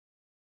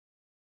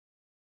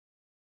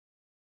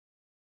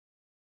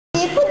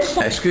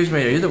Excuse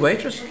me, are you the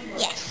waitress?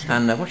 Yes.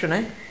 And what's your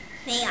name?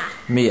 Mia.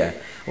 Mia.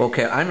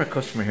 Okay, I'm a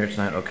customer here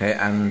tonight, okay,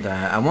 and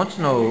I want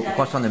to know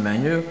what's on the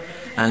menu,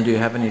 and do you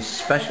have any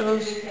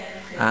specials,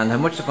 and how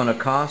much it's going to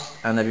cost,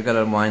 and have you got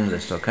a wine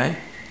list, okay?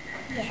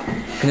 Yeah.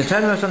 Can you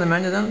tell me what's on the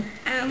menu then?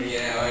 On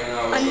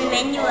the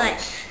menu are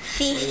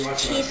fish,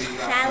 chips,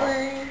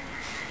 salad,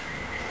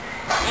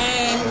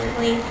 and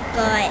we've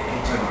got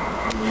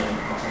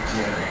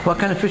What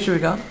kind of fish have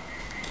we got?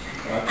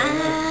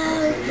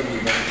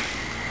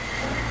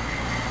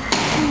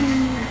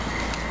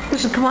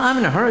 Listen, come on, I'm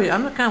in a hurry. I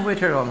can't wait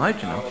here all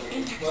night, you know.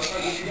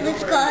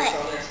 we've got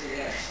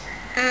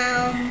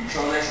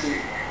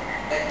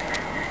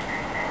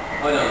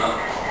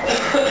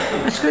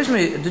Excuse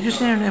me, did you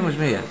say your name was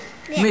Mia?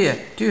 Yes. Mia,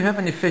 do you have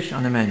any fish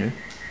on the menu?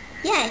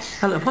 yes,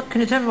 Hello,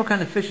 can you tell me what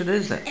kind of fish it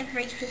is then?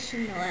 every fish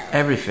in the world.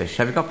 Every fish.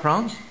 Have you got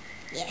prawns?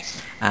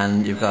 Yes.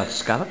 And you've got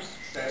scallops?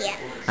 Yeah.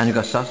 And you've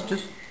got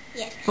sausages?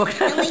 Yes.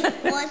 Okay. And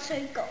we've also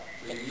got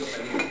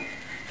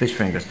Fish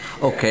fingers.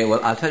 Okay, well,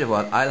 I'll tell you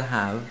what, I'll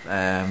have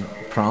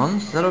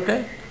prawns, is that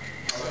okay?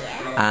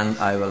 And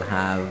I will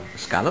have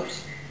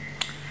scallops,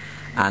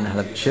 and I'll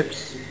have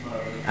chips.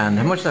 And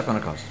how much is that going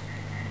to cost?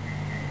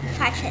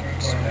 5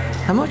 cents.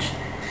 How much?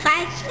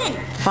 5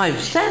 cents. 5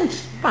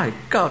 cents? My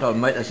God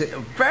almighty, that's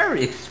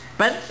very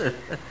expensive.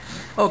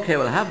 Okay,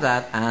 well, I'll have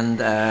that,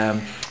 and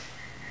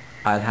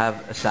I'll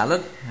have a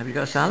salad. Have you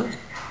got a salad?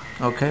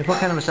 Okay, what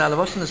kind of a salad?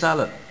 What's in the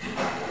salad?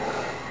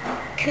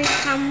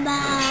 Cucumber.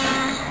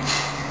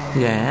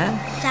 Yeah.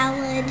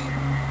 Salad.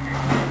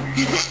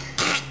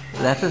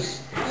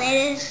 Lettuce.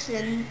 Lettuce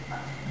and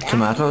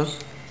Tomatoes.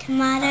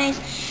 tomatoes.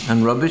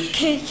 And rubbish.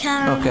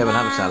 Cucumber. Okay, we'll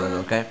have a salad,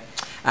 okay.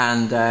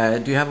 And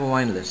do you have a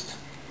wine list?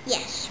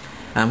 Yes.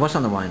 And what's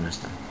on the wine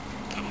list then?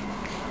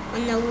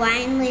 On the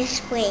wine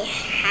list we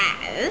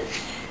have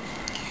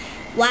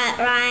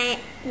white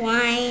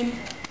wine,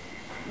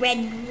 red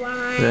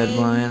wine. Red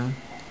wine.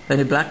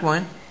 Any black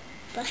wine?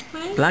 Black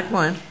wine? Black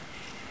wine?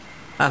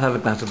 I'll have a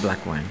glass of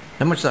black wine.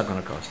 How much is that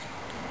going to cost?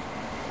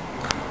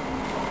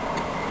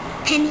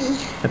 Penny.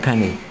 A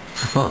penny.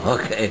 Oh,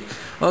 okay.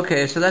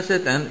 Okay, so that's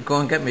it then. Go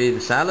and get me the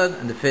salad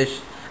and the fish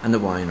and the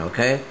wine,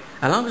 okay?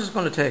 How long is it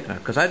going to take now?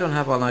 Because I don't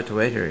have all night to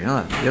wait here, you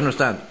know that? You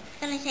understand?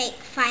 It's going to take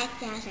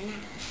 5,000 hours.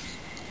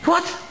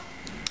 What?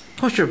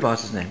 What's your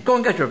boss's name? Go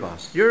and get your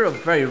boss. You're a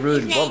very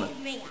rude His woman. name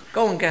is Mia.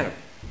 Go and get her.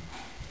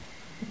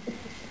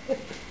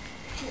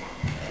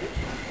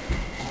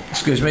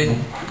 Excuse me,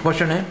 what's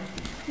your name?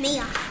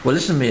 Mia. Well,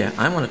 listen, Mia,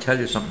 I want to tell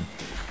you something.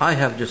 I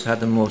have just had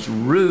the most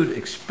rude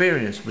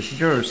experience with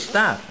your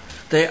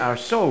staff. They are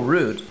so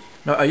rude.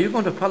 Now, are you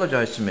going to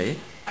apologize to me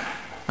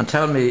and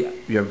tell me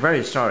you're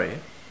very sorry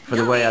for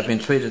the way I've been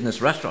treated in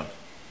this restaurant?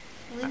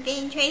 We've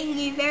been treating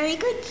you very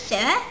good,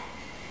 sir.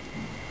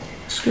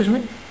 Excuse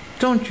me?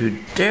 Don't you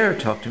dare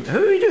talk to me. Who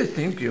do you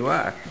think you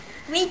are?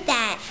 Read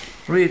that.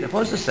 Read it.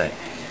 What does it say?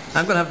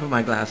 I'm going to have to put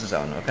my glasses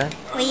on, okay?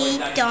 We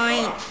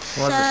don't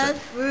What does it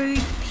serve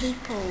rude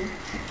people.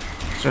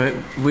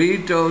 So we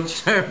don't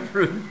serve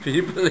rude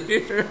people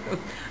here.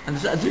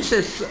 And did you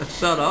say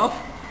sod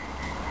off?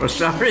 Or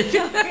sorry?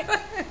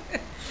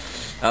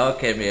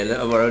 Okay, Mia,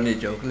 we're only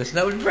joking. Listen,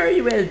 that was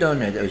very well done.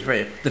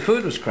 The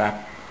food was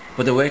crap,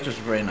 but the waitress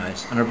was very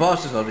nice. And her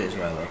boss is lovely as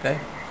well, okay?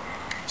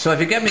 So if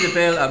you get me the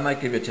bill, I might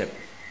give you a tip.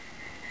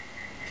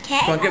 Okay,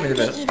 Go on, give me the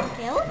bill. you the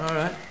bill. All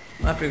right,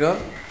 off you go.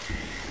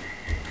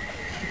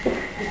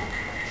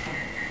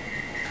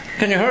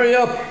 Can you hurry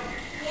up?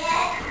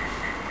 Yeah.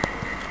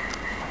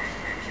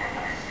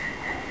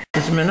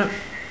 Just a minute.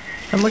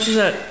 How much is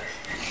that?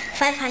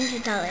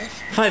 $500.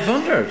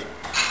 500.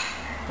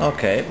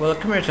 Okay, well,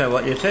 come here, tell you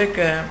what. You take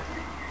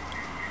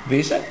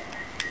Visa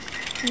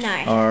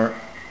No. or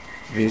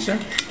Visa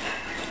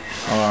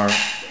or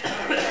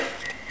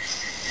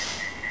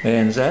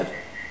ANZ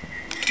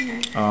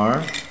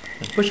or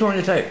which one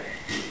you take?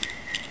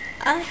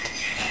 Oh,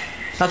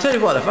 I'll tell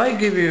you what. If I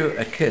give you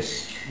a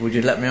kiss, would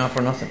you let me off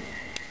or nothing?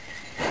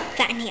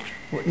 sign here.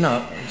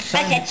 No. I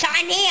Sign. said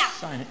sign here.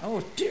 Sign.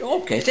 Oh, dear.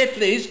 Okay. Say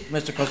please,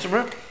 Mr.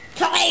 Customer.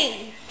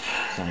 Please.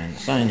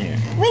 Sign here.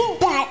 Read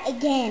that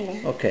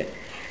again. Okay.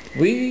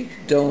 We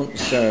don't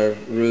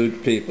serve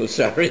rude people,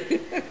 sorry.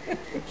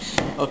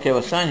 Okay,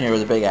 well sign here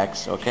with a big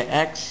X, okay?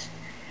 X.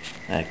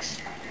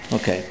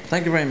 Okay,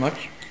 thank you very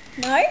much.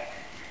 No.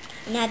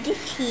 Now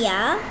this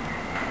here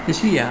Is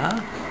he,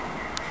 yeah?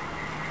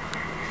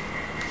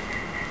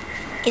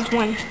 is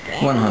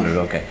 100. 100,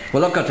 okay.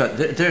 Well, look,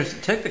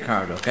 take the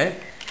card, okay?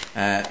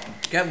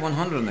 Get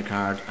 100 on the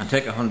card and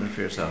take 100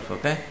 for yourself,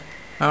 okay?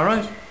 All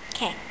right?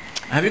 Okay.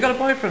 Have you got a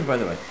boyfriend, by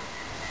the way?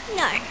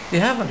 No. You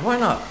haven't? Why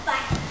not?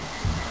 Bye.